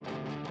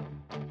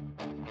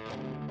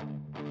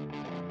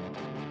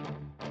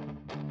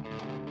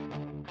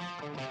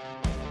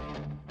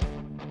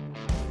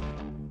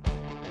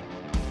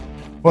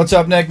What's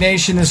up, Neck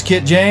Nation? This is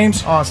Kit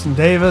James. Austin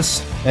Davis.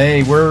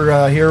 Hey,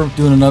 we're here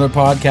doing another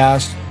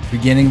podcast,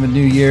 beginning of the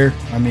new year.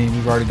 I mean,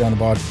 we've already done a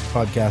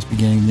podcast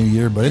beginning of the new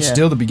year, but it's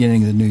still the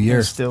beginning of the new year.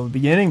 It's still the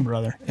beginning,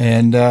 brother.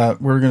 And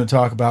we're going to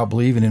talk about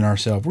believing in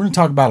ourselves. We're going to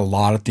talk about a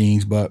lot of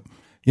things, but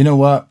you know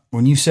what?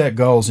 When you set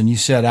goals and you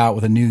set out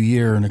with a new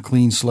year and a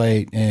clean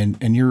slate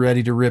and you're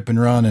ready to rip and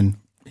run and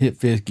hit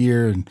fifth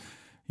gear and,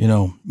 you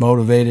know,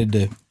 motivated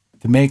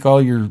to make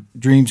all your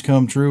dreams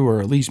come true, or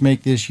at least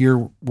make this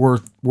year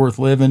worth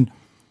living,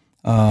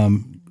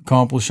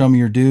 accomplish some of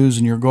your dues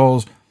and your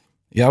goals,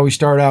 you always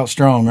start out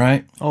strong,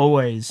 right?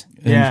 Always.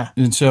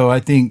 And so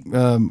I think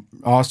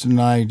Austin and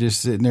I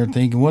just sitting there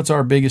thinking, what's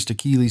our biggest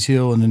Achilles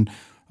heel? And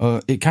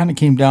then it kind of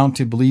came down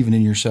to believing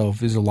in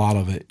yourself is a lot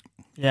of it.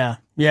 Yeah.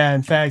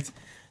 In fact,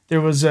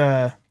 there was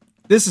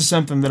this is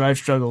something that I've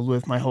struggled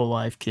with my whole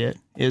life, Kit,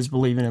 is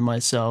believing in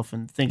myself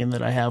and thinking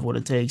that I have what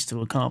it takes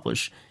to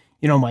accomplish,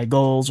 you know, my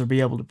goals or be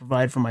able to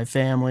provide for my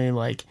family.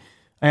 Like,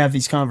 I have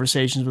these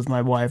conversations with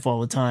my wife all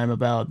the time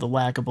about the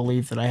lack of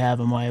belief that I have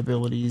in my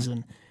abilities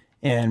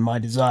and my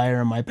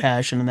desire and my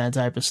passion and that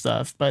type of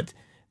stuff. But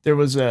there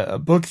was a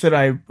book that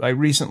I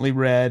recently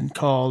read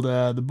called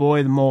The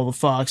Boy, the Mole, the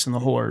Fox, and the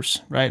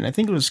Horse, right? And I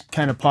think it was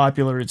kind of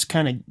popular. It's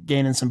kind of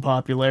gaining some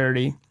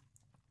popularity.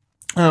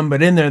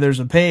 But in there's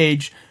a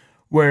page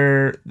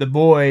where the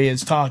boy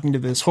is talking to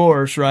this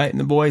horse, right? And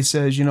the boy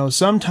says, you know,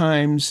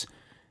 sometimes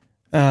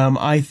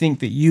I think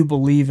that you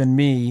believe in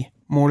me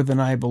more than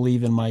I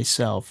believe in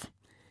myself.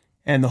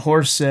 And the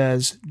horse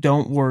says,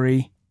 don't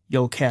worry,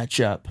 you'll catch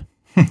up,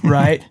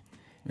 right?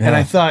 Yeah. And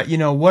I thought, you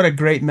know, what a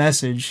great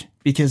message,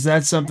 because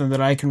that's something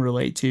that I can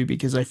relate to,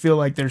 because I feel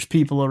like there's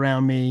people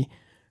around me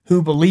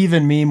who believe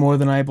in me more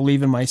than I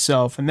believe in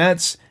myself. And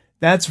that's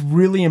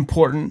really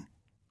important,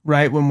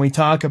 right, when we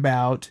talk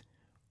about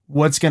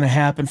what's going to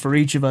happen for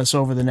each of us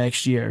over the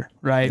next year,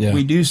 right? Yeah.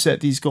 We do set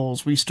these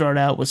goals. We start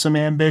out with some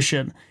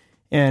ambition.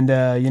 And,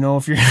 you know,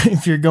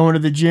 if you're going to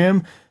the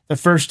gym, the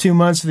first 2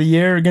 months of the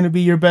year are going to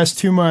be your best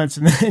 2 months,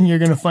 and then you're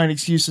going to find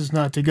excuses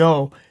not to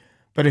go.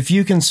 But if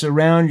you can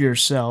surround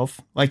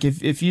yourself, like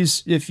if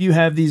you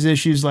have these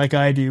issues like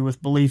I do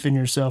with belief in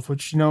yourself,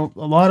 which, you know,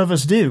 a lot of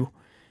us do,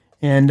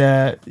 and,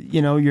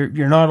 you know,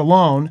 you're not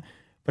alone,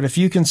 but if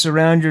you can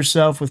surround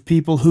yourself with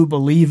people who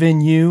believe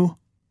in you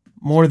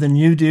more than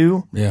you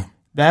do,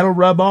 that'll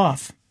rub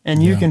off,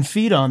 and you can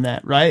feed on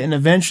that, right? And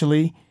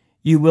eventually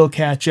you will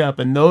catch up.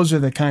 And those are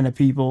the kind of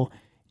people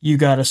you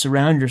got to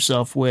surround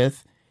yourself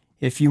with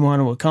if you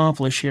want to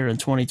accomplish here in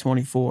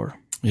 2024.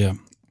 Yeah.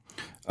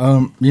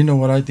 You know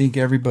what? I think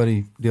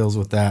everybody deals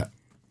with that.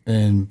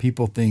 And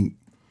people think,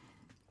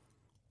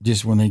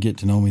 just when they get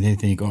to know me, they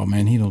think, oh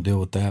man, he don't deal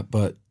with that.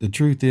 But the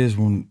truth is,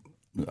 when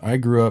I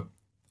grew up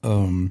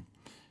during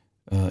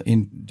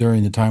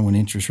the time when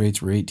interest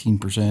rates were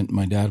 18%,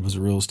 my dad was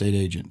a real estate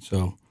agent.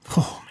 So,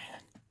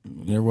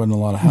 there wasn't a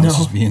lot of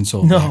houses being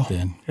sold back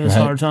then. It was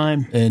a hard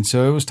time. And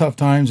so it was tough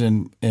times,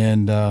 and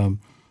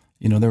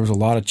you know, there was a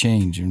lot of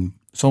change, and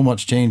so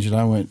much change that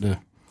I went to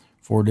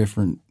 4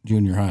 different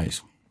junior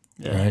highs.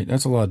 Yeah. Right?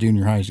 That's a lot of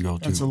junior highs to go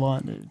to. That's a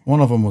lot, dude.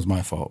 One of them was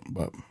my fault,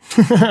 but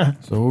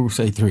so we'll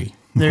say 3.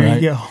 There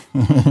you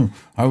go.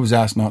 I was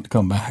asked not to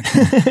come back.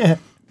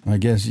 I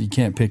guess you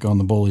can't pick on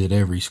the bully at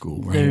every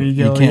school, right? There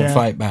you go. You can't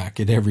fight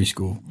back at every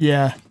school.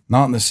 Yeah.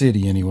 Not in the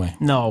city anyway.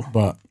 No.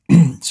 But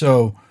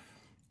so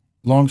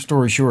long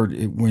story short,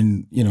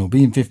 when, you know,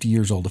 being 50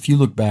 years old, if you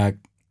look back,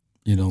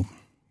 you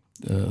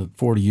know,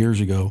 40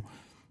 years ago,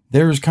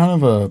 there was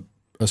kind of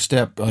a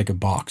step, like a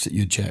box that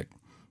you'd check.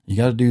 You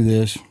got to do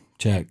this,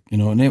 check, you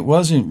know, and it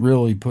wasn't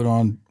really put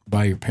on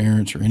by your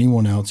parents or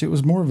anyone else. It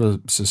was more of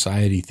a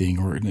society thing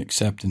or an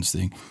acceptance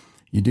thing.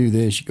 You do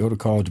this, you go to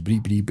college,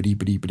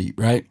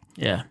 right?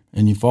 Yeah.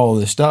 And you follow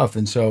this stuff.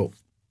 And so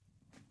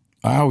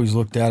I always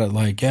looked at it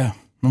like, yeah,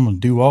 I'm going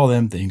to do all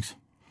them things.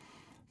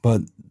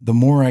 But the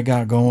more I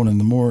got going and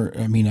the more,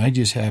 I mean, I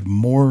just had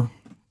more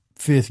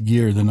fifth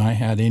gear than I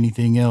had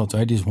anything else.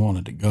 I just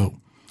wanted to go.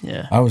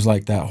 Yeah. I was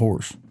like that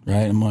horse,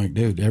 right? I'm like,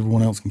 dude,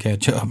 everyone else can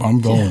catch up. I'm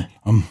going.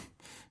 Yeah.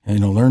 You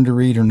know, learn to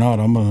read or not,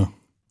 I'm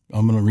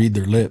gonna read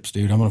their lips,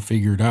 dude. I'm gonna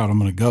figure it out. I'm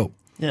gonna go.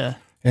 Yeah.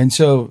 And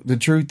so the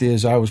truth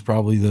is, I was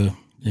probably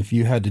if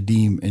you had to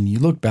deem, and you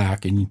look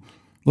back, and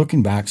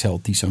looking back's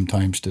healthy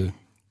sometimes to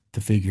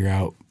figure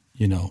out,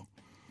 you know,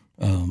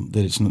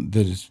 that it's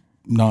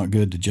not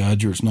good to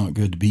judge, or it's not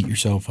good to beat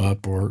yourself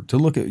up, or to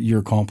look at your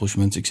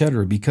accomplishments,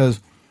 etc. Because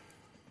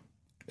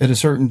at a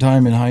certain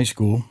time in high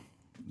school,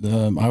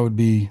 I would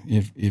be,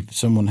 if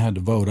someone had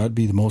to vote, I'd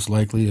be the most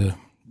likely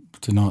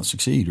to not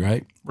succeed,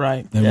 right?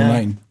 Right. And when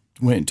I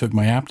went and took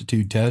my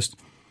aptitude test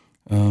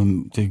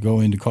to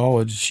go into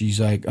college, she's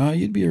like, oh,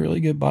 you'd be a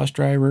really good bus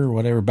driver or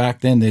whatever.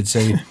 Back then they'd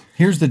say,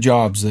 here's the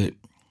jobs that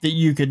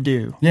you could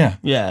do. Yeah.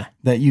 Yeah.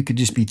 That you could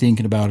just be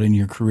thinking about in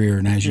your career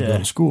and as you go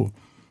to school.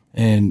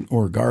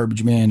 Or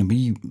garbage man and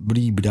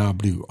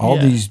all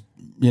these,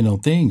 you know,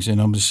 things. And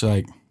I'm just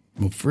like,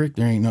 well, frick,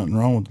 there ain't nothing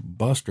wrong with the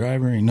bus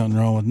driver. Ain't nothing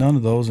wrong with none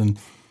of those. And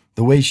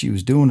the way she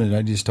was doing it,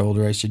 I just told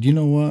her, I said, you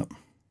know what?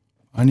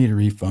 I need a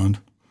refund.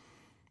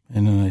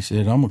 And then I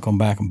said, I'm going to come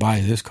back and buy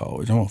this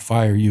college. I'm going to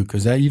fire you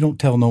because you don't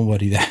tell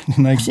nobody that.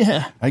 And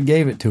I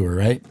gave it to her,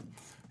 right?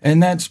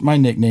 And that's my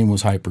nickname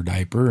was Hyper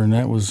Diaper. And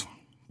that was,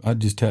 I'd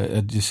just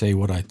say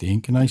what I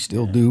think. And I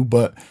still do,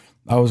 but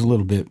I was a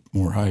little bit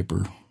more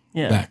hyper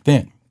back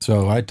then.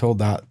 So I told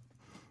that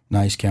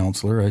nice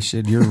counselor, I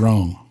said, you're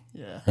wrong.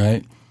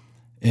 Right.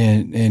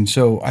 And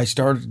so I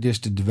started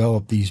just to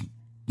develop these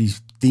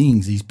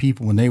things, these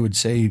people, when they would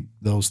say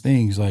those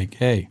things like,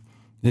 hey,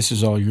 this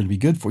is all you're going to be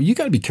good for. You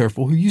got to be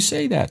careful who you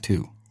say that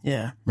to.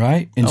 Yeah.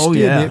 Right?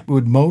 Instead, it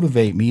would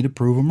motivate me to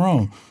prove them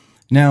wrong.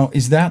 Now,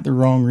 is that the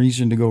wrong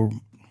reason to go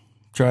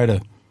try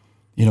to,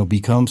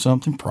 become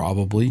something?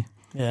 Probably.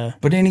 Yeah.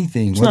 But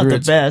anything. It's not the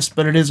best,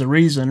 but it is a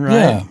reason,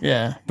 right?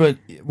 Yeah. But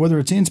whether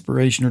it's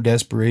inspiration or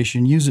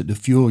desperation, use it to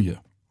fuel you,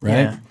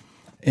 right?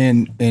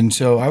 Yeah. And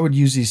so I would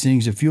use these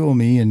things to fuel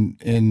me.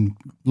 And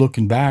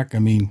looking back, I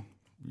mean,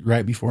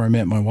 right before I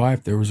met my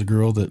wife, there was a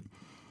girl that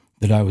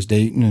I was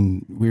dating,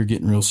 and we were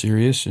getting real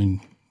serious and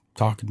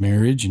talking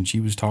marriage, and she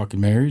was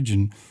talking marriage.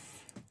 And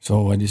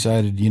so I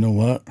decided, you know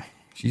what?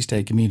 She's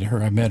taking me to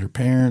her. I met her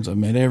parents. I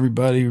met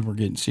everybody. We're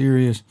getting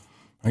serious.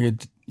 I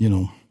get,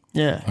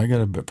 I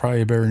got to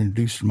probably better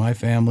introduce her to my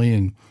family.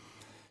 And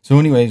so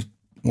anyways,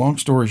 long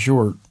story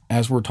short,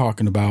 as we're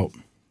talking about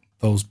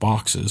those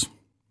boxes,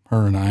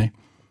 her and I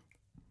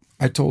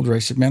told her, I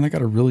said, man, I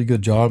got a really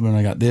good job, and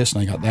I got this,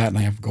 and I got that, and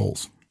I have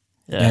goals.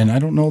 Yeah. And I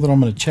don't know that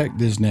I'm going to check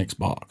this next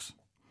box.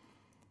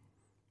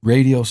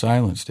 Radio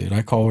silence, dude.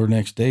 I call her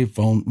next day,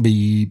 phone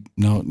beep,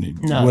 no,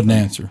 wouldn't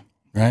answer,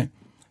 right?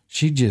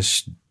 She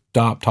just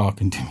stopped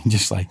talking to me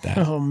just like that.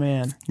 Oh,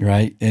 man.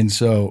 Right? And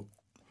so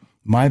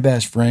my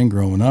best friend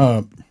growing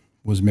up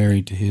was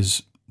married to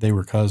they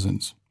were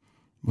cousins,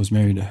 was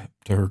married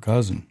to her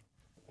cousin.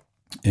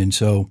 And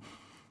so,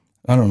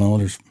 I don't know,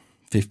 there's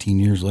 15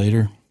 years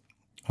later,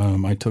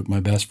 I took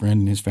my best friend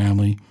and his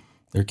family,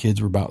 their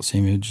kids were about the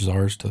same age as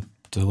ours,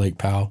 to Lake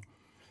Powell.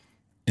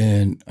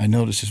 And I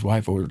noticed his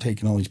wife over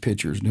taking all these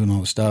pictures, doing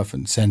all the stuff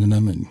and sending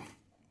them and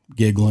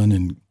giggling.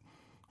 And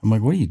I'm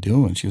like, what are you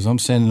doing? She goes, I'm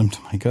sending them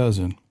to my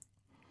cousin.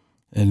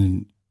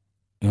 And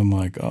I'm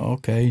like, oh,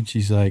 okay. And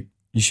she's like,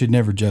 you should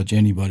never judge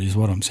anybody is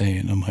what I'm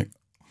saying. I'm like,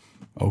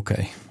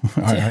 okay,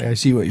 I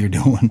see what you're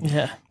doing.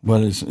 Yeah.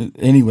 But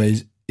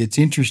anyways, it's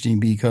interesting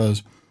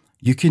because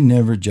you can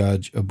never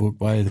judge a book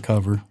by the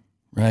cover,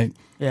 right?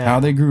 Yeah. How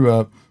they grew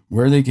up,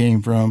 where they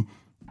came from,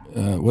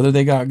 whether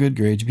they got good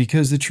grades.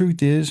 Because the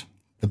truth is,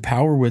 the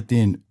power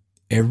within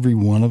every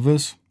one of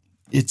us,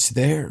 it's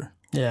there.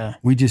 Yeah.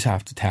 We just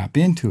have to tap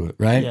into it,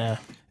 right? Yeah.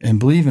 And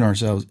believe in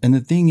ourselves. And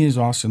the thing is,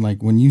 Austin,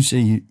 like when you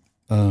say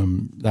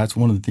that's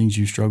one of the things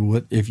you struggle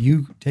with, if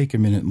you take a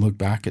minute and look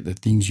back at the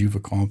things you've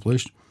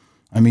accomplished,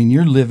 I mean,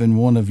 you're living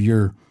one of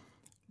your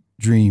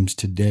dreams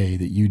today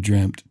that you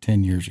dreamt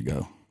 10 years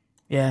ago.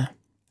 Yeah.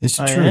 It's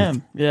the truth. I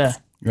am. Yeah.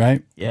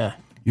 Right? Yeah.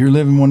 You're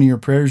living one of your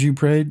prayers you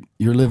prayed.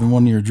 You're living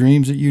one of your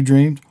dreams that you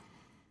dreamed.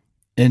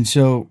 And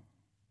so,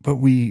 but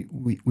we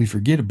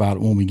forget about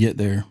it when we get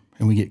there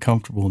and we get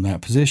comfortable in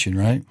that position,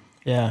 right?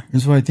 Yeah.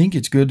 And so I think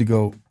it's good to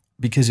go,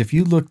 because if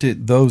you looked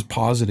at those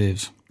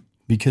positives,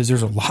 because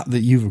there's a lot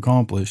that you've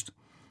accomplished,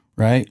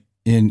 right,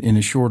 in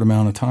a short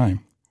amount of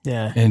time.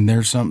 Yeah. And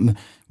there's something,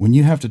 when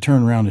you have to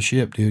turn around a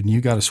ship, dude, and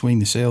you got to swing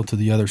the sail to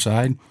the other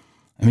side,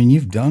 I mean,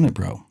 you've done it,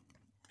 bro.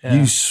 Yeah.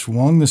 You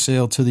swung the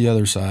sail to the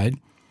other side,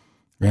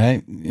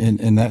 right?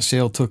 And that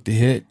sail took the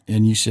hit,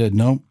 and you said,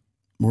 nope,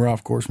 we're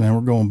off course, man.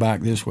 We're going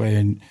back this way.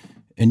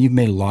 And you've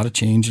made a lot of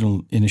change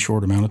in a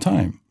short amount of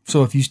time.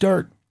 So if you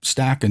start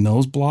stacking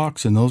those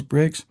blocks and those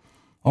bricks,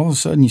 all of a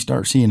sudden you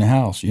start seeing a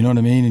house. You know what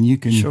I mean? And you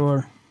can.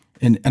 Sure.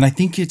 And I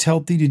think it's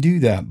healthy to do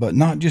that, but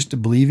not just to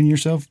believe in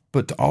yourself,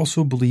 but to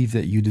also believe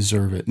that you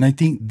deserve it. And I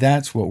think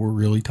that's what we're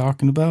really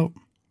talking about.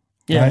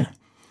 Yeah. Right?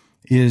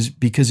 Is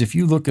because if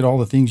you look at all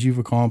the things you've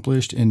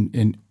accomplished,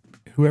 and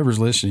whoever's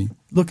listening,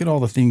 look at all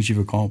the things you've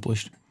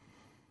accomplished,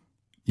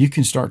 you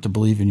can start to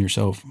believe in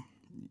yourself.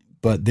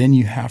 But then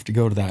you have to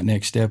go to that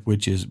next step,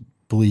 which is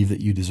believe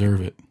that you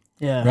deserve it.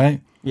 Yeah.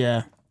 Right?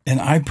 Yeah.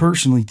 And I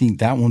personally think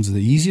that one's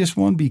the easiest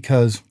one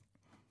because,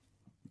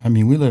 I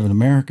mean, we live in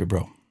America,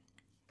 bro.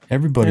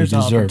 Everybody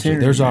deserves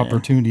it. There's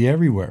opportunity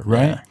everywhere,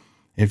 right? Yeah.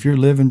 If you're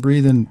living,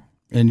 breathing,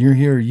 and you're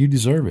here, you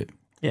deserve it.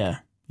 Yeah.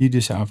 You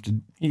just have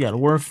to. You got to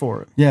work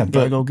for it. Yeah. You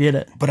got to go get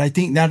it. But I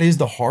think that is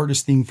the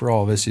hardest thing for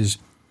all of us, is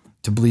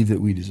to believe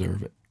that we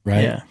deserve it,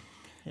 right? Yeah.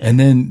 And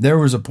then there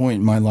was a point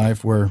in my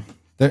life where,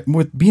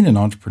 with being an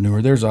entrepreneur,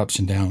 there's ups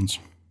and downs.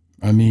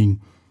 I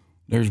mean,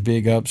 there's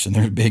big ups and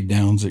there's big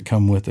downs that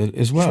come with it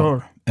as well.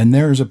 Sure. And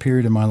there's a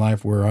period in my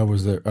life where I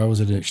was at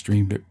an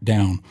extreme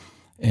down,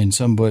 and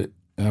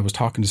I was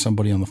talking to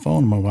somebody on the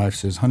phone, and my wife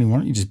says, honey, why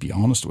don't you just be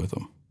honest with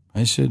them?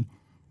 I said,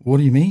 what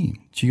do you mean?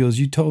 She goes,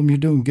 you told them you're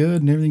doing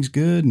good and everything's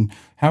good, and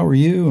how are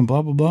you, and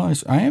blah, blah, blah. I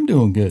said, I am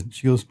doing good.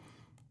 She goes,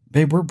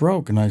 babe, we're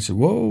broke. And I said,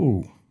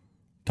 whoa,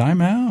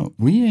 time out.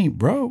 We ain't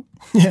broke.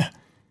 Yeah.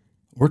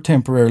 We're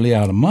temporarily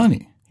out of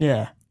money.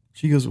 Yeah.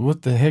 She goes,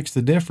 what the heck's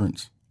the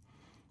difference?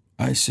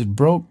 I said,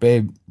 broke,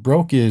 babe.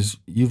 Broke is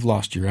you've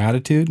lost your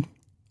attitude.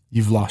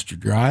 You've lost your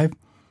drive.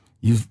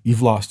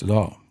 you've lost it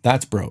all.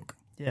 That's broke.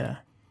 Yeah.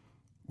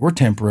 We're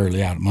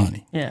temporarily out of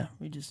money. Yeah.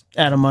 We just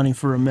out of money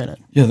for a minute.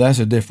 Yeah, that's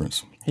a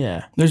difference.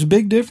 Yeah. There's a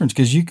big difference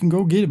because you can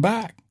go get it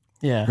back.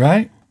 Yeah.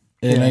 Right?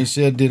 And Yeah. I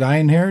said, did I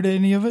inherit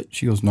any of it?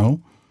 She goes,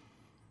 no.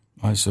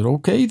 I said,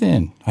 okay,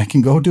 then I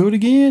can go do it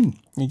again.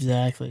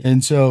 Exactly.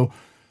 And so,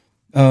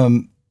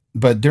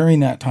 but during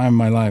that time in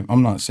my life,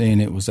 I'm not saying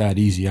it was that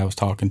easy. I was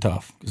talking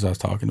tough because I was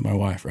talking to my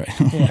wife, right?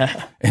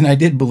 Yeah. And I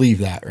did believe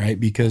that, right?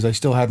 Because I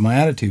still had my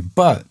attitude.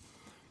 But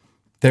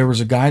there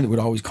was a guy that would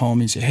always call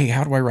me and say, hey,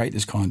 how do I write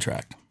this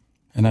contract?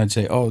 And I'd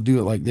say, oh, do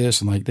it like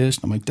this and like this.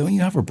 And I'm like, don't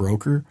you have a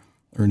broker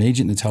or an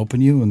agent that's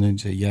helping you? And they'd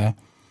say, yeah.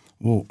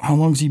 Well, how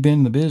long has he been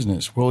in the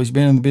business? Well, he's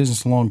been in the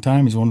business a long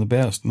time. He's one of the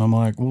best. And I'm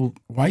like, well,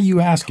 why are you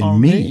asking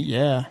me?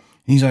 Yeah.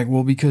 He's like,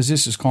 well, because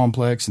this is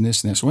complex and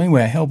this and that. So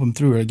anyway, I help him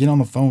through it. I get on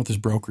the phone with his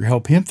broker,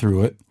 help him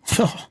through it.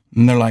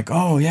 And they're like,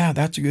 oh, yeah,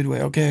 that's a good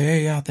way. Okay,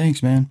 hey, yeah,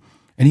 thanks, man.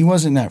 And he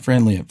wasn't that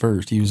friendly at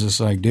first. He was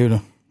just like,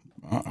 dude,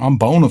 I'm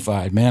bona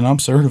fide, man. I'm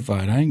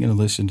certified. I ain't going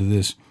to listen to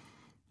this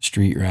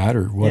street rat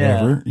or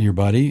whatever, your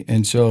buddy.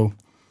 And so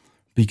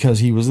because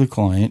he was the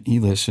client, he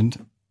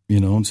listened,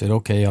 and said,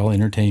 okay, I'll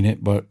entertain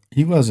it. But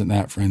he wasn't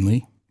that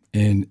friendly.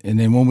 And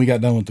then when we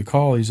got done with the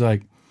call, he's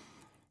like,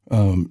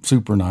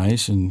 super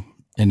nice. And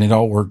it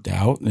all worked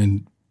out.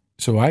 And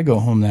so I go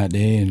home that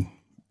day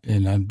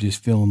and I'm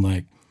just feeling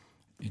like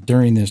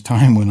during this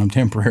time when I'm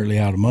temporarily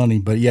out of money,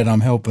 but yet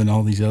I'm helping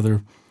all these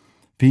other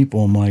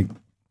people. I'm like,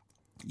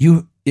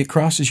 it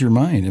crosses your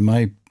mind. Am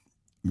I,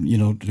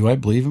 do I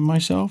believe in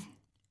myself?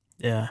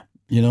 Yeah.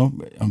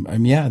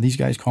 Yeah, these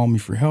guys call me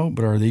for help,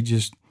 but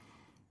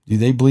do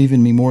they believe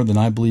in me more than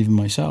I believe in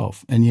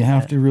myself? And you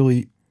have to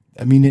really,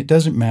 it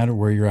doesn't matter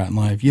where you're at in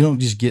life. You don't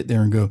just get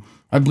there and go,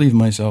 I believe in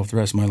myself the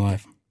rest of my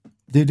life.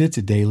 Dude, it's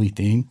a daily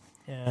thing.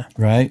 Yeah.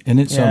 Right? And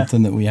it's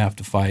something that we have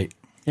to fight.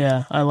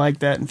 Yeah, I like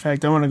that. In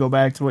fact, I want to go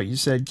back to what you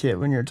said, Kit,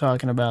 when you're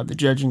talking about the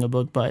judging a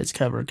book by its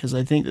cover, because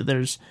I think that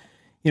there's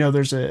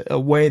a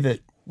way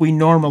that we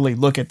normally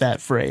look at that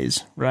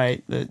phrase,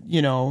 right? That,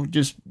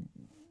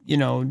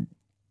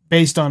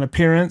 based on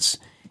appearance,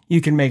 you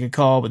can make a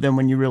call, but then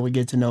when you really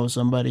get to know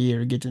somebody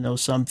or get to know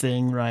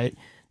something, right,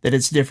 that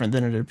it's different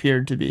than it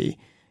appeared to be.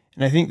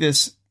 And I think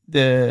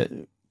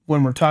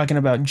when we're talking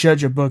about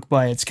judge a book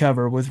by its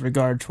cover with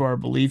regard to our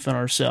belief in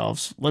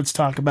ourselves, let's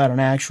talk about an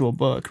actual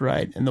book,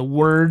 right? And the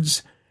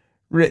words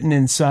written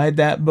inside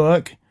that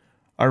book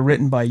are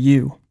written by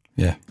you.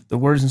 Yeah. The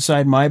words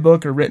inside my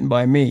book are written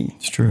by me.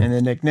 It's true. And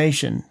the Nick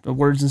Nation, the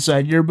words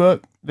inside your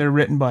book, they're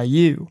written by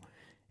you.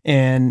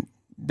 And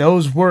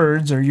those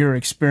words are your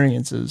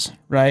experiences,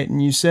 right?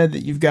 And you said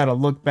that you've got to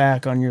look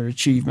back on your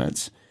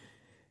achievements.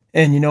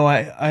 And,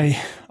 I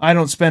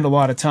don't spend a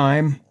lot of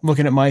time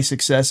looking at my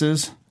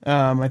successes.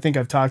 I think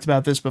I've talked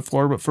about this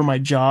before, but for my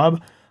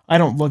job, I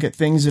don't look at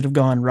things that have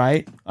gone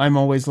right. I'm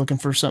always looking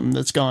for something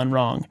that's gone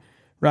wrong,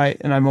 right?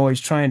 And I'm always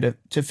trying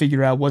to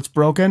figure out what's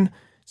broken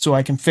so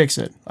I can fix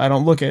it. I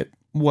don't look at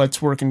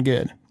what's working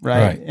good,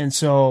 right? And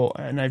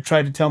I've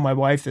tried to tell my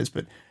wife this,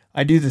 but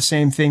I do the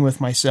same thing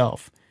with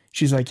myself.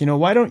 She's like,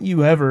 why don't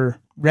you ever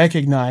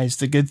recognize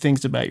the good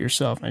things about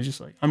yourself? And I just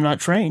like, I'm not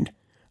trained.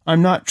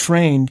 I'm not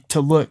trained to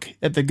look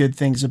at the good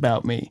things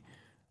about me.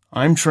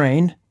 I'm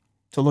trained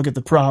to look at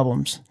the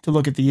problems, to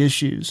look at the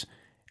issues,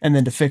 and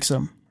then to fix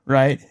them,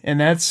 right?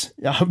 And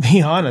I'll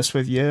be honest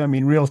with you,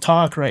 real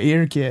talk right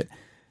here, Kit,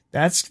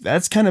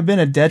 that's kind of been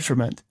a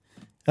detriment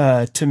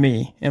to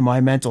me and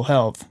my mental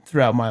health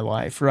throughout my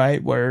life,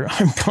 right? Where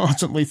I'm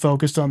constantly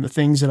focused on the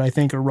things that I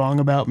think are wrong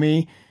about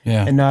me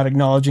and not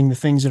acknowledging the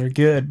things that are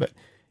good. But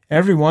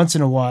every once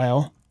in a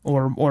while,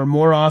 or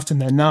more often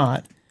than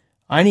not,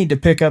 I need to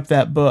pick up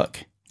that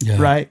book,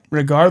 right?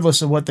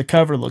 Regardless of what the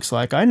cover looks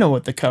like. I know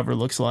what the cover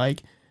looks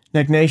like.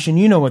 Nick Nation,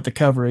 you know what the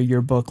cover of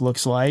your book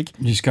looks like.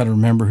 You just got to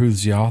remember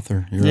who's the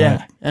author. You're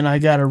right. And I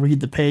got to read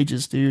the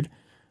pages, dude.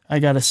 I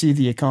got to see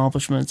the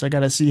accomplishments. I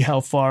got to see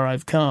how far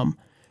I've come,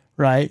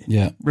 right?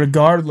 Yeah.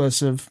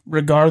 Regardless of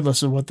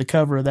what the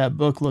cover of that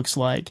book looks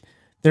like,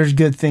 there's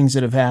good things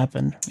that have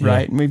happened,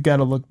 right? And we've got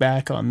to look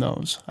back on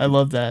those. I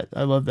love that.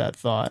 I love that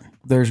thought.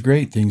 There's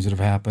great things that have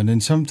happened.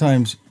 And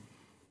sometimes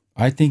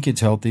I think it's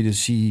healthy to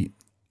see,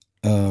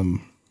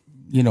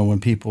 when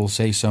people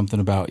say something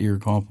about you or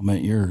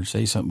compliment you or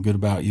say something good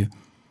about you,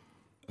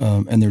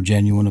 and they're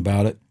genuine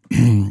about it.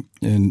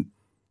 And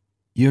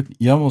you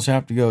almost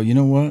have to go, you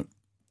know what?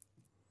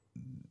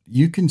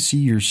 You can see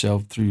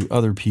yourself through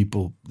other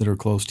people that are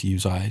close to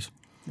you's eyes.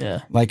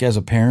 Yeah. Like as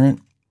a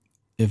parent,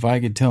 if I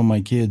could tell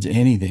my kids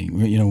anything,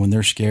 when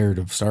they're scared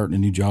of starting a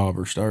new job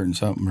or starting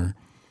something or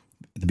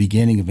the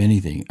beginning of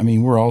anything.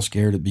 We're all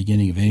scared at the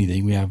beginning of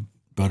anything. We have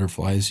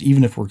butterflies,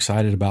 even if we're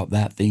excited about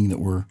that thing that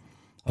we're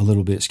a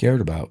little bit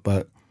scared about.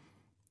 But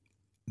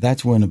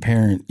that's when a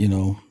parent,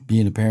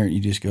 being a parent, you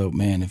just go,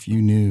 man, if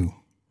you knew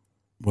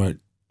what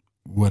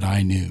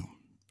I knew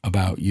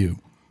about you,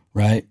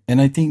 right?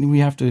 And I think that we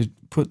have to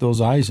put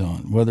those eyes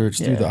on, whether it's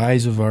through the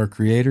eyes of our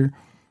Creator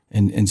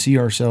and see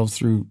ourselves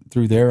through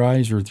their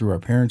eyes or through our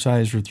parents'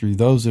 eyes or through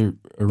those that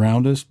are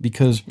around us,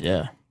 because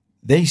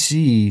they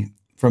see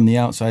from the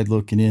outside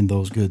looking in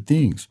those good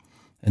things.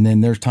 And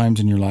then there's times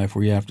in your life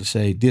where you have to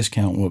say,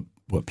 discount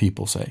what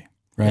people say,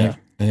 right?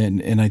 Yeah.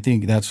 And I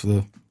think that's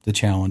the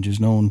challenge, is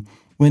knowing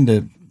when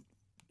to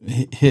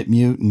hit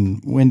mute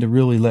and when to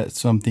really let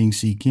something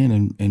sink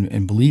in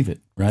and believe it,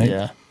 right?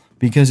 Yeah.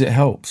 Because it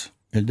helps.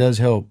 It does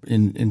help.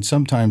 And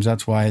sometimes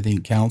that's why I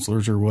think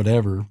counselors or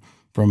whatever,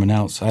 from an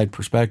outside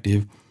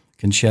perspective,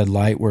 can shed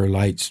light where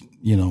light's,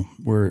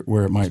 where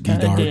it might be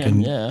dark.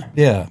 Dim,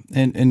 yeah.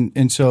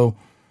 And so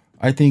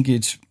I think I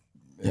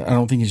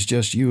don't think it's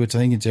just you. I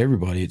think it's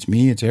everybody. It's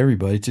me. It's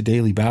everybody. It's a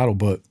daily battle.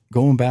 But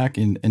going back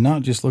and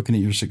not just looking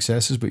at your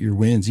successes, but your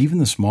wins, even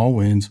the small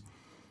wins,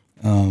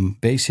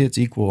 base hits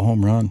equal a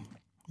home run.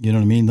 You know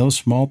what I mean? Those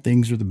small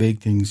things are the big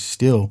things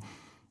still,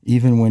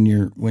 even when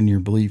you're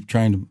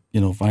trying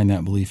to, find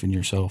that belief in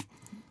yourself.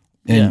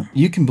 And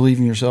you can believe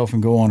in yourself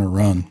and go on a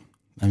run.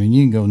 I mean,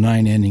 you can go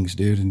 9 innings,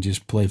 dude, and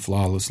just play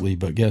flawlessly.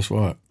 But guess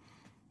what?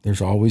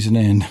 There's always an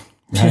end,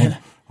 right?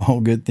 All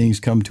good things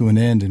come to an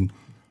end. And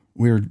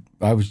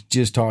I was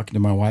just talking to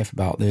my wife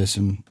about this,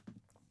 and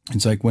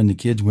it's like when the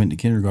kids went to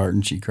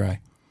kindergarten, she'd cry.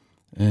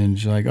 And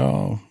she's like,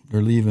 oh,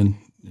 they're leaving,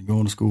 they're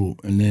going to school.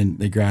 And then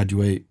they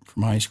graduate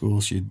from high school,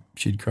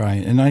 she'd cry.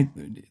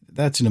 And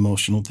that's an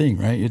emotional thing,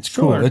 right? It's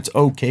Sure. cool. It's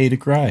okay to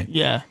cry.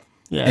 Yeah.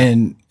 Yeah.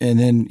 And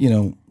then,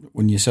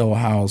 when you sell a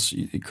house,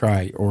 you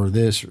cry, or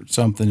this or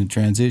something in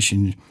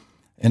transition.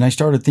 And I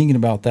started thinking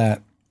about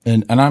that.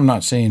 And I'm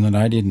not saying that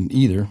I didn't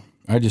either.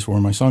 I just wore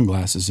my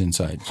sunglasses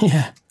inside.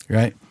 Yeah.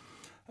 Right.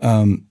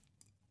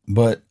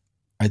 But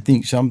I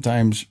think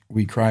sometimes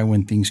we cry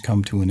when things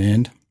come to an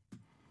end,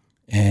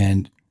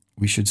 and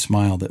we should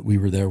smile that we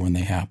were there when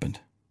they happened.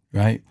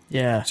 Right.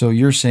 Yeah. So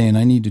you're saying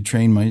I need to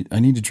train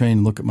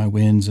and look at my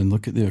wins and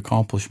look at the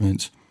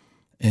accomplishments,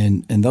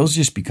 and those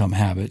just become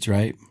habits,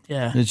 right?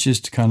 Yeah. It's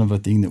just kind of a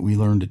thing that we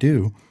learn to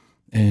do.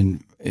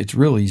 And it's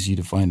real easy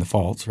to find the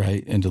faults,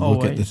 right? And to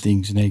look at the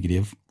things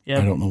negative. Yep.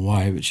 I don't know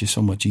why, but it's just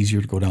so much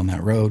easier to go down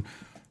that road.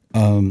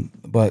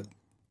 But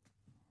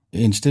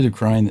instead of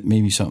crying that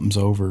maybe something's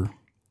over,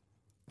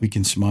 we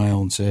can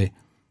smile and say,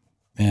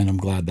 man, I'm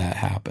glad that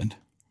happened.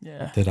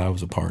 Yeah. That I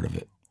was a part of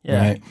it, Yeah.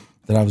 right?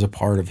 That I was a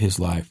part of his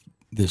life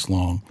this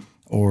long,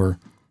 or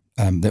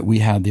that we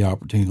had the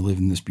opportunity to live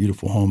in this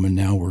beautiful home, and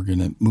now we're going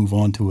to move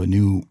on to a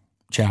new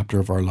chapter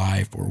of our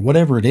life, or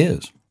whatever it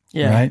is,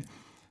 right?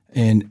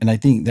 And I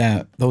think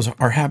that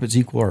our habits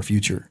equal our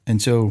future.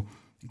 And so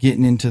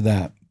getting into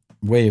that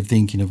way of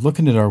thinking, of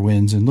looking at our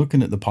wins and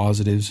looking at the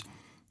positives,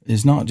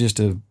 is not just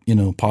a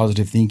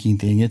positive thinking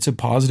thing. It's a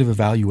positive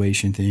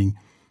evaluation thing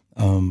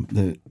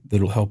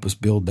that'll help us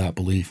build that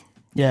belief.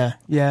 Yeah,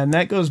 and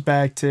that goes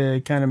back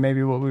to kind of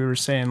maybe what we were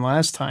saying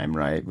last time,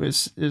 right?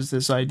 Is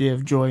this idea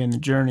of joy in the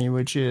journey,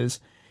 which is,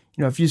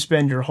 if you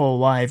spend your whole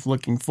life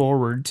looking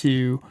forward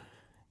to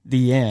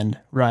the end,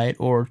 right,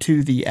 or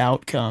to the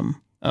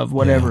outcome of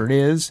whatever it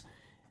is,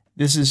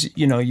 this is,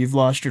 you've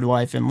lost your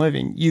life in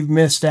living. You've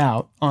missed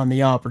out on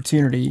the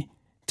opportunity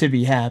to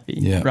be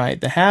happy, right?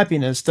 The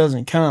happiness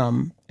doesn't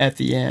come at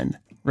the end,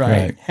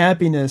 right?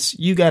 Happiness,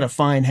 you got to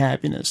find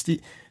happiness.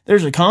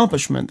 There's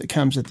accomplishment that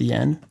comes at the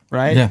end,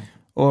 right? Yeah.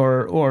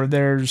 Or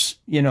there's,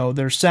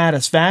 there's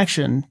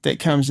satisfaction that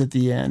comes at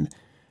the end.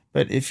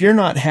 But if you're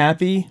not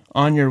happy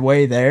on your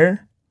way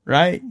there,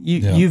 right,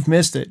 you've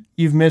missed it.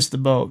 You've missed the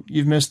boat.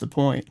 You've missed the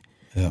point.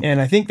 Yeah.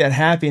 And I think that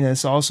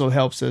happiness also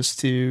helps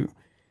us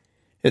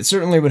it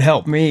certainly would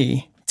help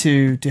me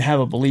to have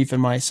a belief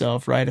in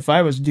myself, right? If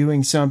I was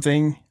doing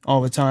something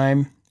all the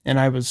time and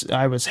I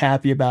was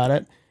happy about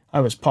it, I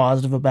was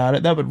positive about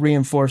it, that would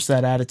reinforce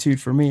that attitude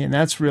for me. And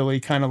that's really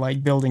kind of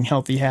like building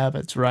healthy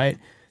habits, right?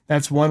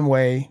 That's one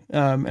way.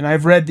 And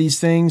I've read these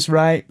things,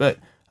 right? But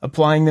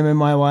applying them in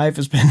my life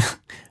has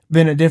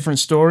been a different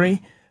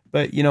story.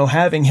 But,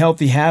 having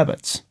healthy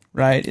habits,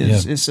 right,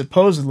 is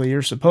supposedly,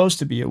 you're supposed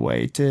to be a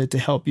way to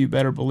help you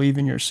better believe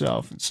in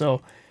yourself. And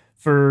so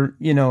for,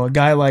 a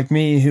guy like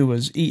me who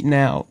was eating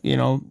out,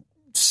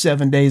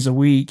 7 days a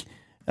week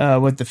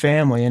with the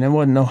family, and it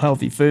wasn't no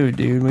healthy food,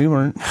 dude. We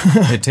weren't.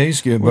 It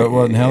tastes good, but it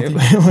wasn't healthy.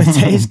 It would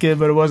taste good,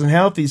 but it wasn't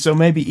healthy. So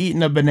maybe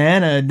eating a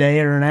banana a day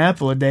or an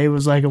apple a day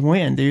was like a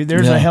win, dude.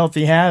 There's a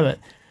healthy habit.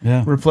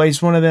 Yeah.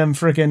 Replace one of them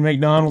freaking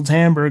McDonald's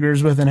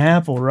hamburgers with an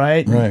apple,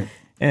 right? Right.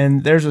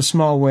 And there's a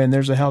small win.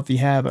 There's a healthy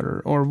habit,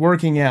 or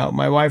working out.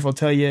 My wife will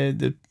tell you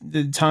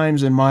the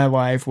times in my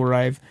life where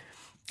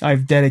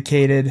I've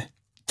dedicated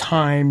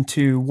time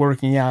to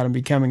working out and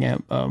becoming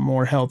a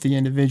more healthy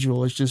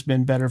individual. It's just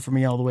been better for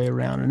me all the way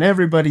around. And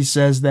everybody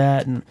says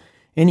that, and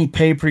any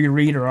paper you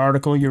read or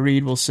article you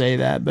read will say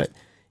that. But,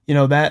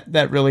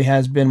 that really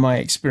has been my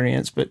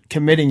experience. But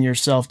committing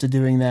yourself to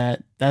doing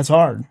that's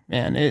hard,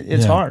 man.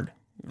 It's hard,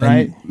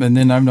 right? And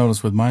then I've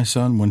noticed with my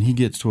son, when he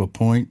gets to a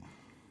point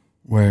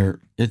where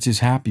it's his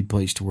happy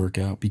place to work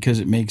out because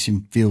it makes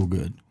him feel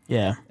good.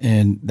 Yeah.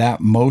 And that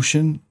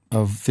motion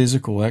of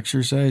physical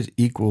exercise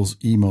equals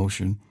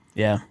emotion.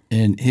 Yeah.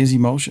 And his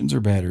emotions are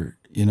better,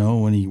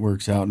 when he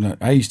works out. And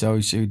I used to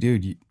always say,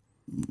 dude, you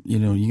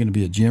going to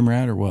be a gym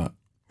rat or what?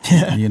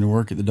 Yeah. You going to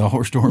work at the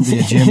dollar store and be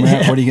a gym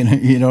rat? What are you going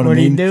to, you know what I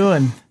mean? What are you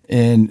doing?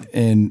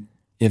 And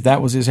if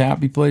that was his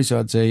happy place,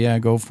 I'd say, yeah,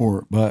 go for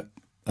it. But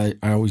I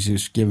always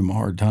just give him a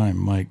hard time.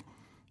 I'm like,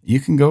 you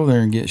can go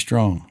there and get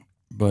strong,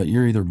 but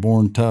you're either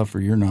born tough or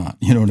you're not.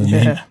 You know what I mean?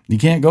 Yeah. You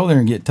can't go there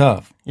and get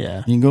tough. Yeah.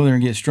 You can go there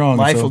and get strong.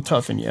 Life So- will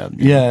toughen you up.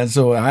 Yeah,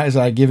 so as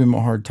I give him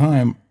a hard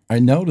time, I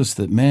noticed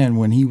that, man,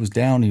 when he was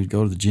down, he would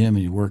go to the gym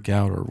and he'd work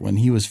out, or when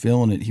he was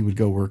feeling it, he would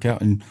go work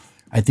out. And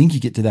I think you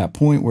get to that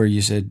point where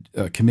you said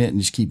commit and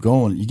just keep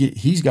going.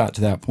 He's got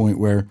to that point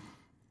where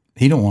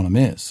he don't want to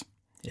miss.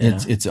 Yeah.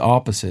 It's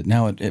opposite.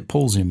 Now it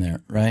pulls him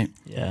there, right?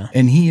 Yeah.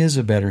 And he is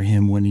a better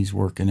him when he's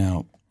working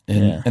out.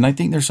 And Yeah. and I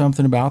think there's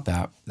something about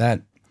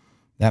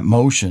that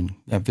motion,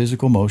 that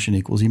physical motion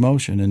equals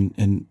emotion.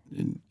 And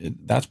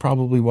that's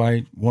probably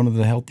why one of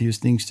the healthiest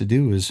things to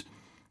do is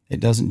it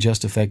doesn't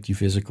just affect you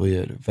physically,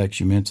 it affects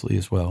you mentally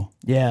as well.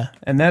 Yeah,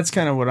 and that's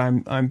kind of what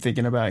I'm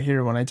thinking about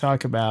here when I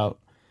talk about,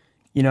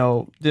 you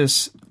know,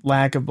 this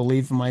lack of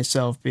belief in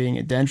myself being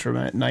a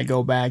detriment, and I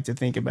go back to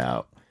think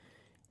about,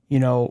 you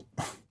know,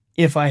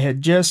 if I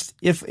could just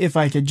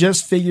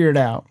figure it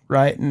out,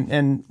 right?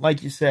 And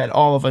like you said,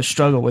 all of us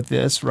struggle with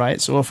this, right?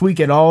 So if we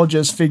could all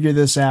just figure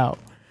this out,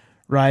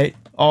 right?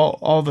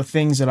 All the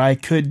things that I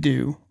could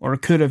do or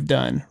could have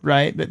done,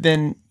 right? But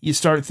then you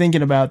start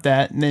thinking about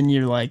that, and then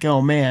you're like,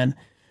 oh man,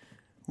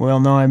 well,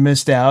 no, I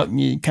missed out,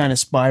 and you kind of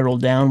spiral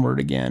downward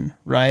again,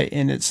 right?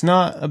 And it's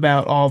not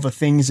about all the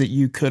things that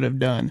you could have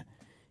done.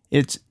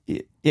 It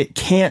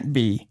can't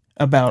be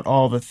about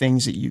all the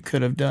things that you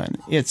could have done.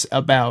 It's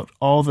about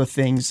all the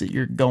things that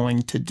you're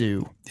going to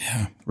do.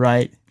 Yeah.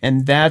 Right?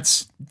 And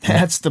that's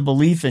the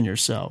belief in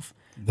yourself.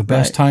 The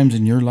best Right. times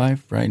in your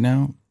life right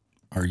now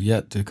are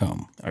yet to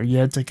come. Are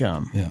yet to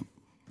come. Yeah.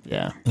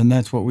 Yeah. And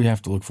that's what we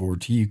have to look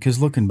forward to. Because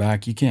looking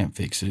back, you can't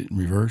fix it in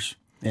reverse.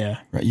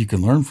 Yeah. Right? You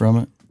can learn from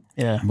it,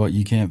 Yeah. but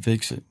you can't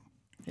fix it.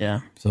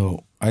 Yeah.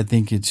 So I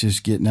think it's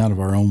just getting out of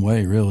our own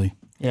way, really,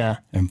 Yeah.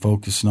 and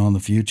focusing on the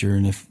future.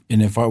 And if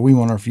we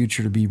want our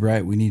future to be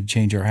bright, we need to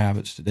change our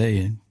habits today.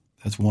 And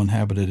that's one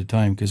habit at a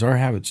time, because our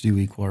habits do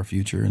equal our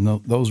future. And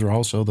those are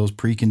also those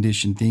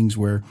preconditioned things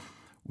where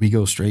we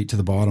go straight to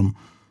the bottom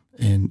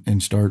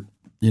and start,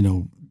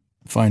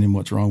 finding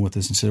what's wrong with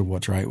us instead of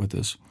what's right with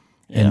us.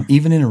 Yeah. And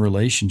even in a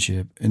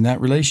relationship, in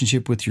that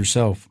relationship with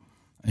yourself,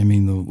 I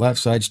mean, the left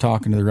side's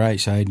talking to the right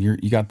side, and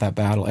you got that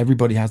battle.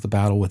 Everybody has the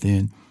battle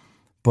within.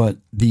 But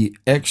the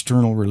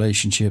external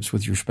relationships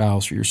with your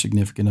spouse or your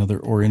significant other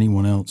or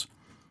anyone else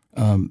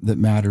that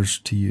matters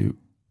to you,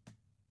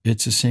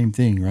 it's the same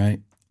thing,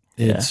 right?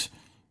 It's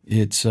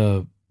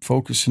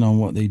focusing on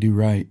what they do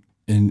right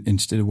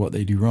instead of what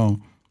they do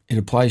wrong. It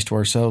applies to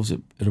ourselves.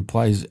 It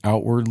applies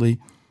outwardly,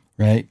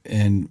 right?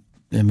 And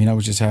I mean, I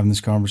was just having this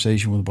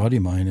conversation with a buddy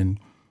of mine, and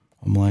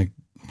I'm like,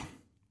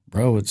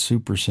 bro, it's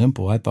super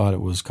simple. I thought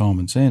it was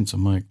common sense.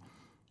 I'm like,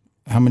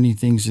 how many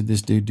things did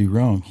this dude do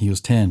wrong? He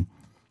goes, 10.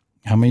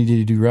 How many did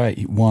he do right?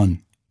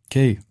 1.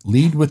 Okay,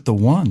 lead with the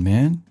 1,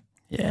 man.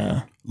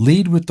 Yeah.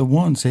 Lead with the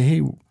 1. Say,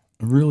 hey, I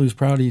really was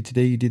proud of you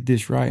today. You did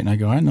this right. And I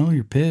go, I know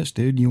you're pissed,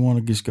 dude. You want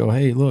to just go,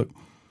 hey, look,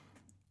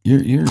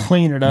 you're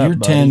Clean it up, You're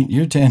buddy. 10.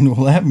 You're 10 to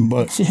 11,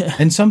 but Yeah.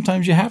 and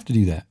sometimes you have to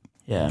do that.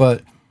 Yeah.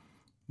 But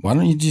why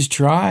don't you just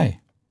try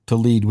to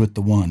lead with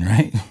the 1,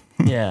 right?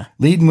 Yeah.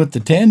 Leading with the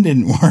 10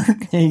 didn't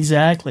work.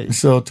 Exactly.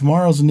 So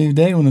tomorrow's a new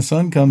day. When the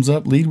sun comes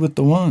up, lead with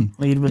the 1.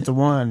 Lead with the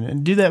 1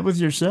 and do that with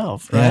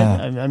yourself, right?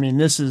 Yeah. I mean,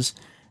 this is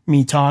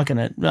me talking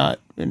it,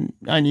 and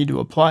I need to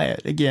apply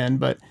it again,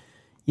 but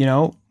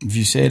If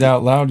you say it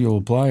out loud, you'll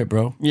apply it,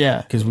 bro.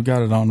 yeah, Because we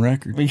got it on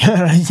record.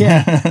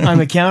 I'm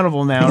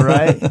accountable now,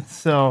 right?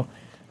 So,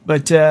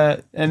 but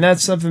and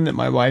that's something that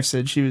my wife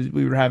said.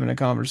 We were having a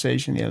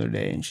conversation the other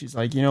day, and she's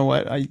like, you know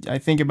what? I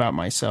think about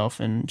myself,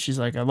 and she's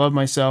like, I love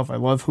myself. I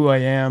love who I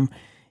am,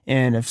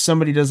 and if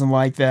somebody doesn't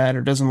like that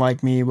or doesn't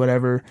like me,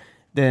 whatever,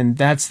 then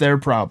that's their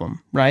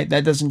problem, right?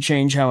 That doesn't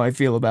change how I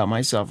feel about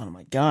myself. And I'm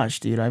like, gosh,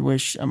 dude, I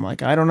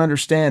don't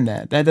understand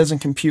that. That doesn't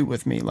compute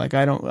with me. Like,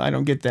 I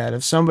don't get that.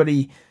 If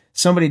somebody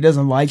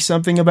doesn't like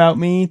something about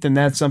me, then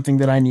that's something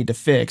that I need to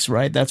fix,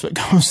 right? That's what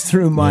goes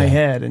through my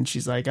head. And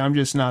she's like, I'm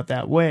just not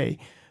that way.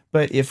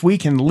 But if we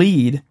can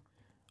lead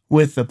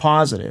with the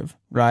positive,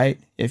 right?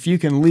 If you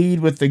can lead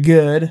with the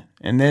good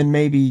and then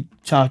maybe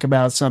talk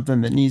about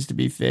something that needs to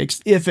be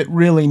fixed, if it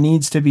really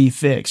needs to be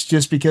fixed,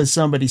 just because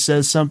somebody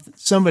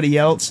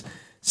else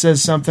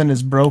says something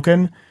is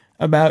broken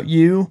about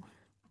you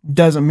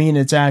doesn't mean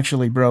it's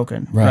actually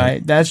broken,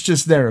 right? That's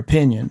just their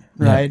opinion,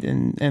 right?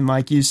 Yeah. And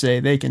like you say,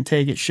 they can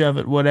take it, shove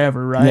it,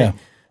 whatever, right?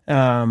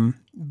 Yeah.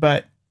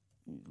 But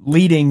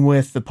leading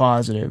with the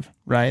positive,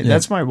 right? Yeah.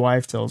 That's my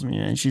wife tells me,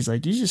 and she's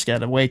like, you just got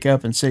to wake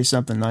up and say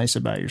something nice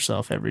about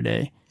yourself every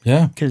day.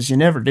 Yeah. Because you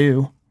never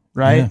do,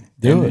 right? Yeah,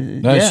 do it.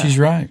 No, she's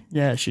right.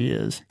 Yeah, she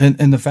is.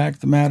 And the fact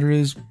of the matter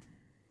is,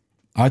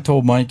 I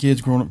told my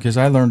kids growing up, because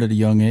I learned at a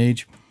young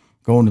age,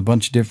 going to a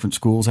bunch of different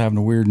schools, having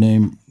a weird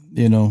name,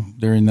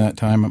 during that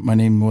time. My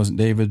name wasn't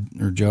David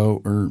or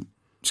Joe or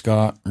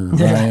Scott or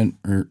Ryan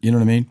or, you know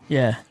what I mean?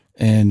 Yeah.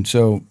 And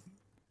so,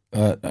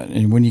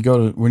 and when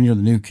you're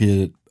the new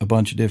kid a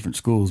bunch of different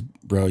schools,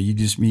 bro, you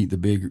just meet the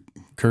big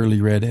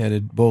curly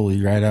red-headed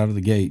bully right out of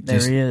the gate. There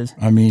he is.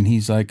 I mean,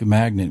 he's like a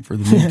magnet for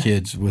the new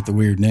kids with the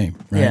weird name,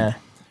 right? Yeah.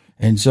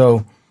 And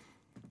so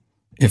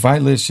if I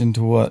listen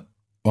to what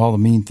all the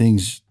mean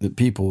things that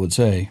people would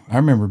say, I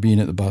remember being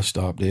at the bus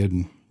stop,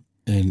 dude,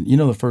 and you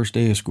know the first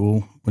day of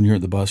school when you're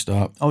at the bus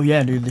stop? Oh,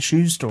 yeah, dude, the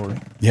shoe story.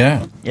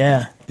 Yeah.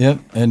 Yeah. Yep.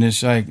 And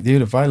it's like,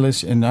 dude, if I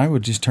listen, and I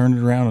would just turn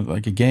it around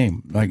like a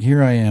game. Like,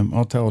 here I am.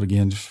 I'll tell it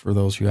again just for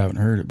those who haven't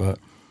heard it, but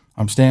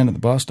I'm standing at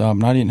the bus stop,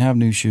 and I didn't have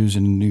new shoes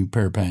and a new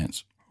pair of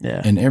pants.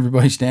 Yeah. And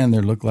everybody standing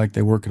there looked like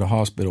they work at a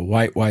hospital.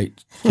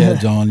 White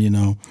kids on, you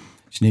know,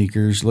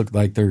 sneakers, looked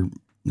like their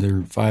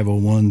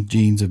 501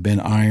 jeans have been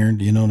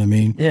ironed, you know what I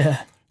mean?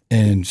 Yeah.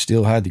 And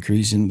still had the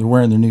crease, and they're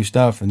wearing their new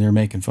stuff, and they're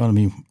making fun of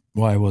me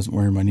why I wasn't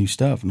wearing my new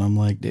stuff. And I'm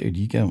like, dude,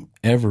 you can't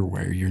ever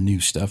wear your new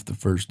stuff the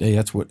first day.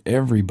 That's what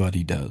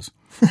everybody does.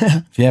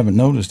 If you haven't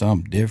noticed,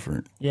 I'm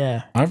different.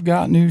 Yeah. I've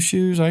got new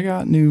shoes. I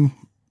got new,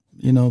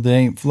 you know, they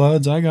ain't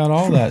floods. I got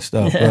all that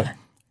stuff. Yeah. But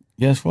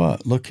guess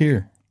what? Look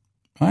here.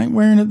 I ain't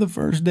wearing it the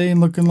first day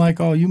and looking like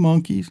all you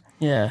monkeys.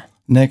 Yeah.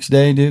 Next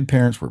day, dude,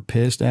 parents were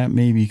pissed at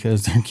me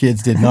because their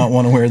kids did not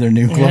want to wear their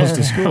new clothes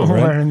to school,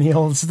 right? Wearing the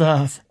old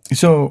stuff.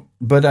 So,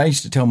 but I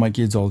used to tell my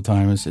kids all the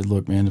time, I said,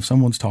 look, man, if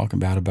someone's talking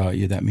bad about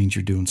you, that means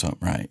you're doing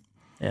something right.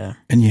 Yeah.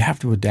 And you have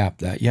to adapt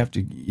that. You have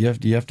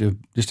to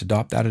just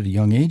adopt that at a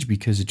young age,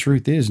 because the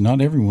truth is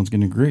not everyone's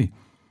going to agree.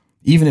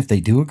 Even if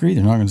they do agree,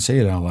 they're not going to say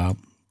it out loud.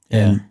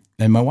 Yeah.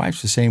 And my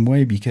wife's the same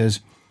way,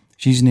 because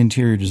she's an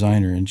interior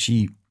designer, and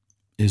she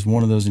is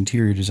one of those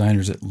interior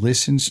designers that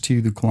listens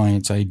to the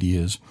client's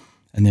ideas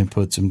and then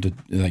puts them to,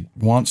 like,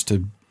 wants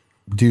to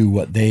do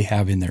what they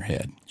have in their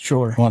head.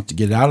 Sure. Wants to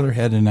get it out of their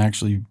head and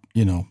actually,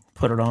 you know,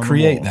 Put it on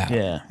create the wall. that.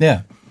 Yeah.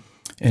 Yeah.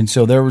 And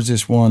so there was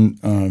this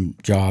one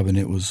job, and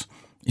it was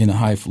in a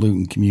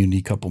highfalutin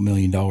community, $2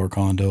 million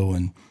condo.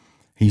 And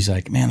he's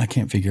like, man, I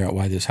can't figure out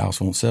why this house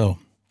won't sell.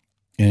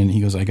 And he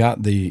goes, I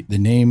got the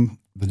name,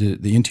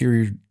 the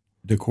interior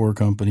decor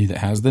company that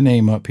has the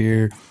name up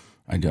here.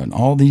 I've done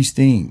all these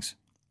things,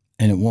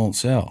 and it won't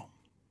sell.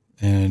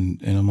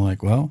 And I'm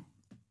like, well,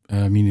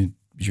 I mean,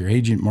 is your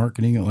agent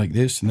marketing it like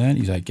this and that?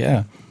 He's like,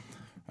 yeah.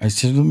 I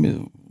said,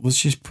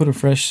 let's just put a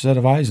fresh set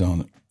of eyes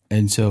on it.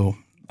 And so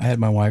I had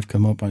my wife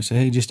come up. I said,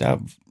 hey, just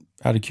out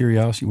of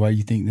curiosity, why do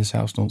you think this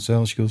house don't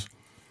sell? She goes,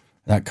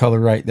 that color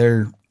right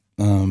there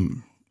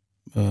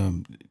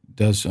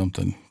does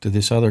something to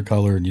this other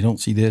color, and you don't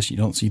see this, you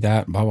don't see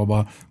that, blah, blah,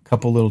 blah. A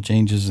couple little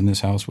changes, and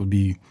this house would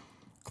be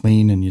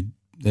clean, and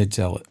they'd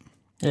sell it.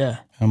 Yeah.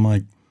 I'm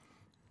like,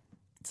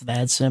 it's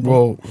that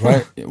simple.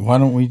 well, why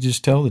don't we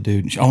just tell the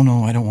dude? And she, oh,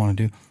 no, I don't want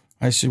to do.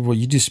 I said, well,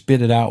 you just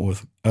spit it out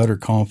with utter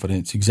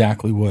confidence,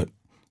 exactly what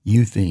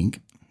you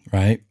think,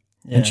 right?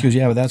 Yeah. And she goes,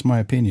 yeah, but that's my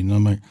opinion. And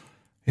I'm like,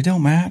 it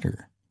don't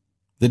matter.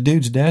 The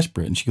dude's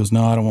desperate. And she goes,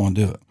 no, I don't want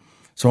to do it.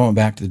 So I went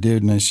back to the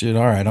dude, and I said,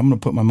 all right, I'm going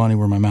to put my money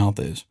where my mouth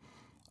is.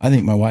 I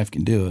think my wife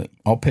can do it.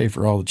 I'll pay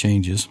for all the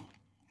changes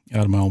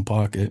out of my own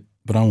pocket,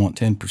 but I want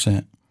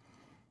 10%.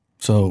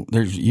 So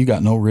you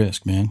got no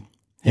risk, man.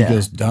 He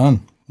goes,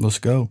 done. Let's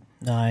go.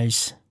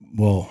 Nice.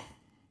 Well,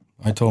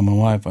 I told my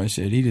wife, I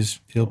said,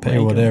 he'll pay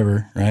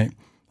whatever, right?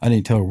 I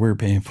didn't tell her we're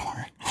paying for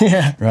it.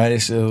 Yeah. Right?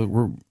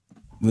 So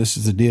this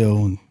is the deal.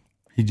 And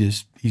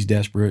he's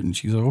desperate. And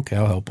she goes, okay,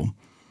 I'll help him.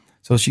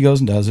 So she goes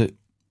and does it.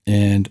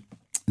 And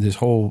this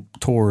whole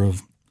tour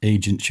of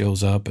agents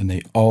shows up, and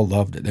they all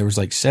loved it. There was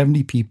like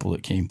 70 people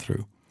that came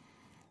through,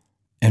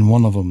 and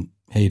one of them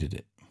hated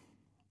it.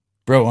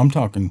 Bro, I'm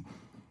talking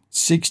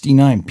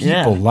 69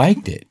 people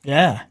liked it.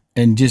 Yeah.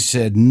 And just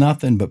said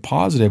nothing but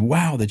positive.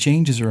 Wow, the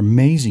changes are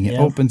amazing. It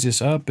opens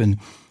this up and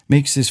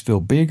makes this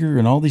feel bigger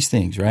and all these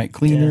things, right?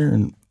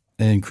 Cleaner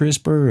and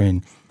crisper,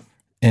 and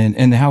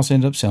the house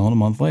ended up selling a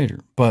month later.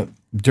 But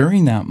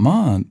during that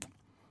month,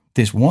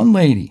 the one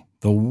lady,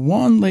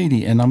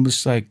 and I'm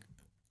just like,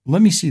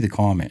 let me see the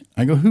comment.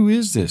 I go, who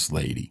is this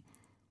lady?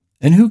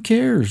 And who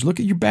cares? Look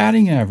at your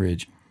batting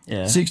average.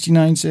 Yeah.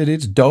 69 said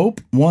it's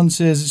dope. One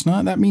says it's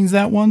not. That means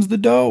that one's the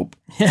dope.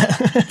 Yeah.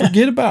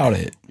 Forget about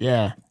it.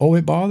 Yeah. Oh,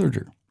 it bothered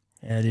her.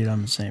 Yeah, dude,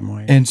 I'm the same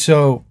way. And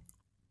so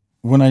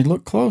when I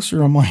look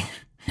closer, I'm like,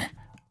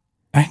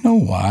 I know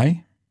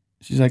why.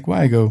 She's like,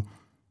 why? I go,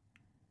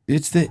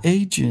 it's the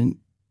agent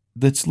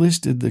that's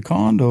listed the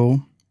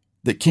condo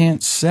that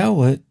can't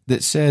sell it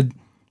that said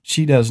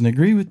she doesn't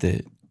agree with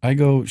it. I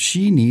go,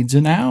 she needs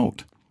an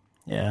out.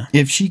 Yeah.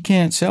 If she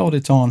can't sell it,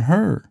 it's on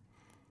her.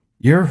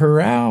 You're her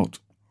out.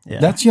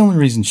 Yeah. That's the only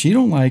reason she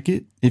don't like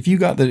it. If you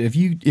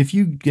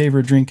gave her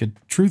a drink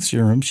of truth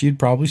serum, she'd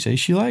probably say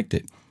she liked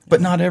it.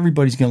 But not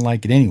everybody's going to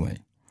like it anyway.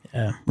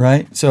 Yeah.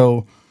 Right?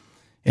 So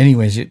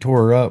anyways, it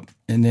tore her up,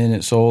 and then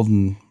it sold,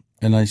 and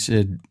I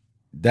said,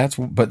 that's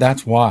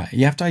why.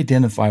 You have to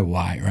identify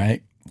why,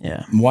 right?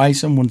 Yeah. Why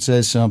someone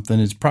says something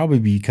is probably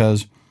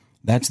because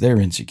that's their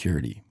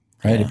insecurity,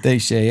 right? Yeah. If they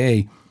say,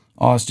 hey,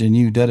 Austin,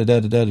 you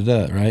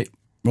da-da-da-da-da-da, right?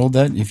 Well,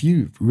 that if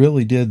you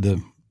really did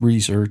the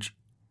research,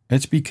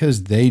 it's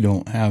because they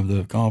don't have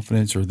the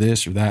confidence or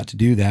this or that to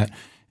do that,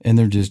 and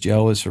they're just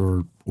jealous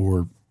or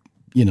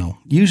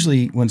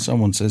usually when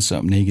someone says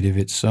something negative,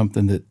 it's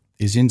something that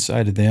is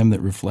inside of them that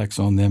reflects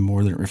on them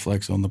more than it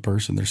reflects on the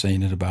person they're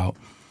saying it about.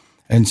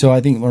 And so I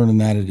think learning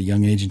that at a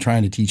young age and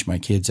trying to teach my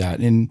kids that,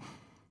 and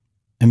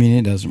I mean,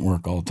 it doesn't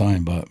work all the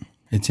time, but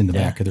it's in the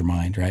back of their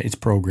mind, right? It's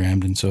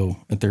programmed. And so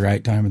at the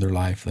right time of their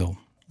life,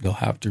 they'll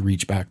have to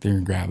reach back there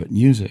and grab it and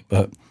use it.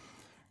 But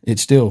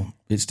it's still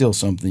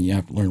something you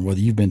have to learn, whether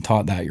you've been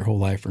taught that your whole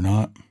life or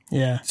not.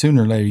 Yeah.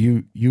 Sooner or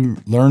later, you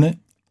learn it,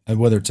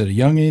 whether it's at a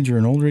young age or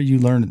an older age, you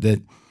learn it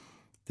that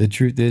the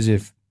truth is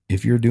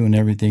if you're doing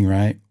everything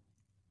right,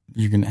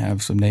 you're going to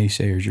have some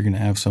naysayers. You're going to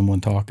have someone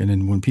talking.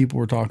 And when people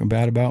were talking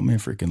bad about me, I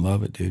freaking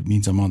love it, dude. It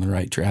means I'm on the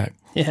right track.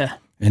 Yeah.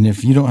 And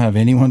if you don't have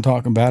anyone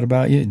talking bad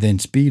about you, then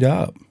speed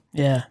up.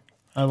 Yeah.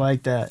 I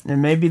like that.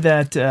 And maybe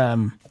that's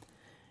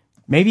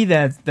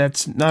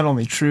not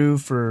only true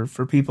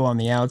for people on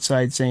the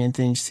outside saying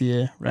things to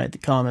you, right? The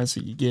comments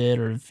that you get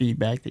or the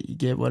feedback that you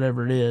get,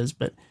 whatever it is.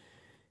 But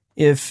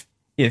if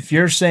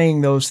you're saying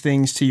those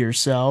things to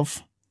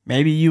yourself,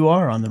 maybe you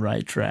are on the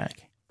right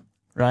track.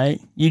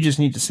 Right? You just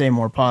need to say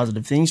more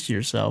positive things to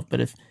yourself. But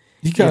if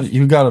you got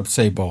to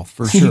say both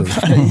for sure.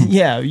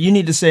 You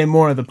need to say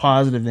more of the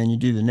positive than you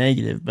do the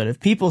negative. But if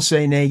people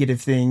say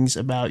negative things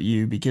about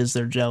you because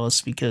they're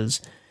jealous,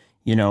 because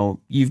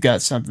you've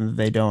got something that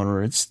they don't,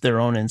 or it's their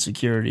own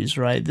insecurities,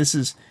 right? This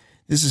is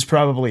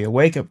probably a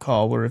wake up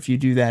call where if you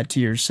do that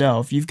to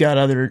yourself, you've got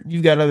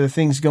other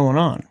things going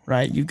on,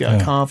 right? You've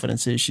got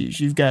confidence issues.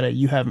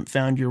 You haven't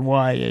found your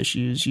why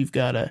issues. You've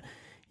got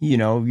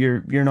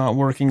you're not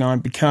working on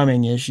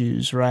becoming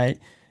issues, right?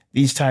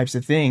 These types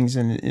of things.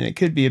 And it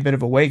could be a bit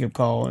of a wake-up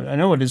call. I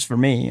know it is for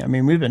me. I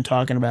mean, we've been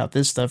talking about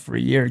this stuff for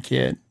a year,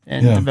 kid,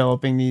 and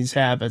developing these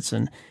habits.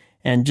 And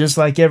just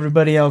like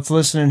everybody else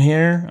listening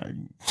here,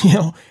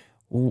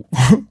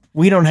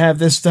 we don't have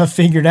this stuff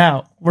figured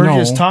out. We're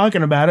just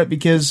talking about it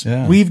because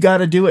we've got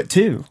to do it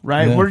too,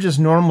 right? Yeah. We're just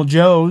normal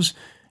Joes,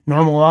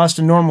 normal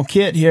Austin, normal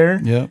Kit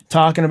here,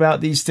 talking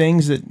about these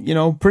things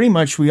that, pretty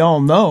much we all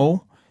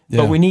know.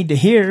 But we need to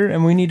hear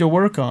and we need to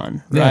work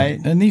on, right?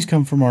 Yeah. And these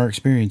come from our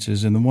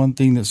experiences. And the one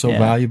thing that's so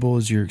valuable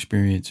is your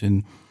experience.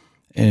 And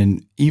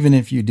even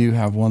if you do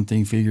have one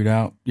thing figured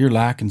out, you're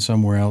lacking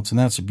somewhere else. And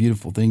that's a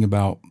beautiful thing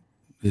about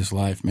this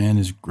life, man,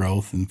 is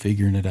growth and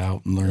figuring it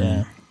out and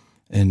learning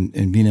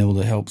and being able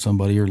to help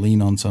somebody or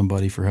lean on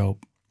somebody for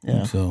help.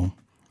 Yeah. So,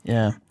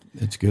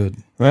 it's good.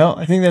 Well,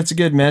 I think that's a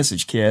good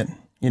message, Kit.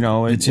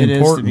 It's it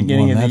important is the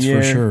beginning of the year.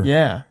 That's for sure.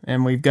 Yeah,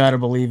 and we've got to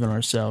believe in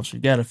ourselves.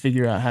 We've got to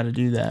figure out how to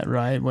do that,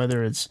 right?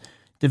 Whether it's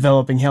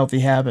developing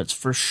healthy habits,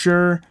 for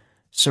sure,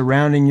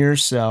 surrounding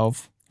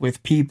yourself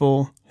with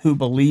people who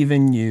believe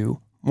in you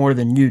more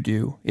than you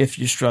do if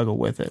you struggle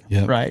with it,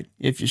 right?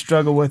 If you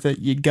struggle with it,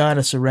 you got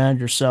to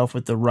surround yourself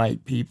with the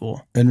right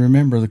people. And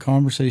remember, the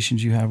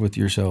conversations you have with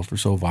yourself are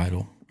so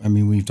vital. I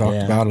mean, we've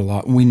talked about it a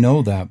lot, and we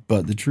know that,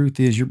 but the truth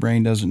is your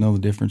brain doesn't know the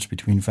difference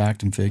between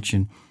fact and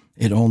fiction.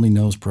 It only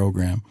knows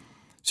program.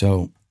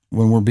 So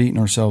when we're beating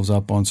ourselves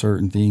up on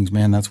certain things,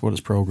 man, that's what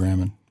it's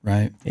programming,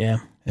 right? Yeah.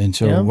 And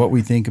so what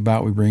we think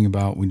about, we bring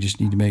about. We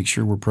just need to make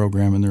sure we're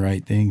programming the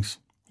right things.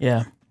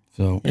 Yeah.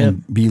 So,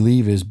 and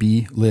believe is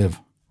be live,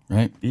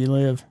 right? Be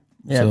live.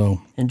 Yeah.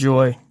 So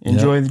enjoy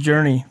the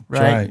journey,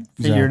 right?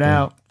 Figure it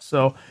out.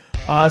 So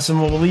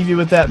awesome. Well, we'll leave you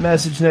with that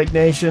message, Neck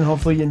Nation.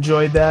 Hopefully you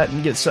enjoyed that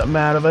and get something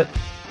out of it.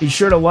 Be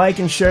sure to like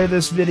and share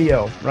this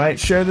video, right?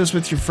 Share this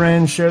with your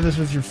friends, share this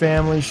with your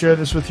family, share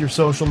this with your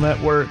social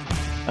network,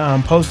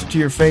 post it to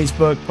your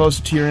Facebook,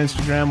 post it to your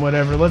Instagram,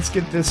 whatever. Let's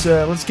get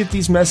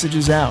these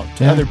messages out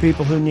to other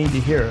people who need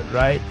to hear it,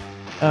 right?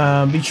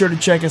 Be sure to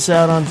check us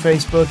out on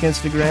Facebook,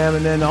 Instagram,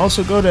 and then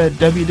also go to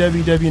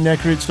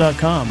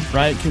www.neckroots.com,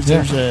 right? Because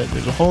there's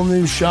a whole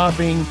new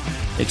shopping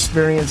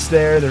experience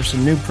there. There's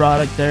some new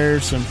product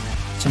there, some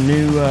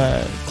new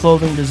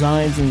clothing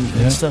designs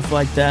and stuff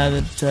like that.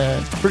 It's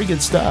pretty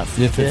good stuff.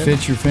 If it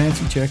fits your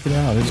fancy, check it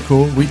out. It's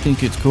cool. We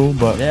think it's cool,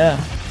 but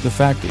the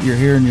fact that you're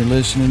here and you're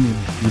listening,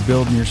 you're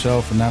building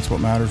yourself, and that's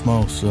what matters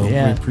most. So we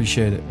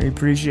appreciate it. We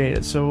appreciate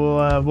it.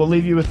 So we'll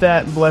leave you with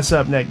that. Bless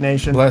up, Neck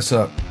Nation. Bless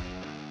up.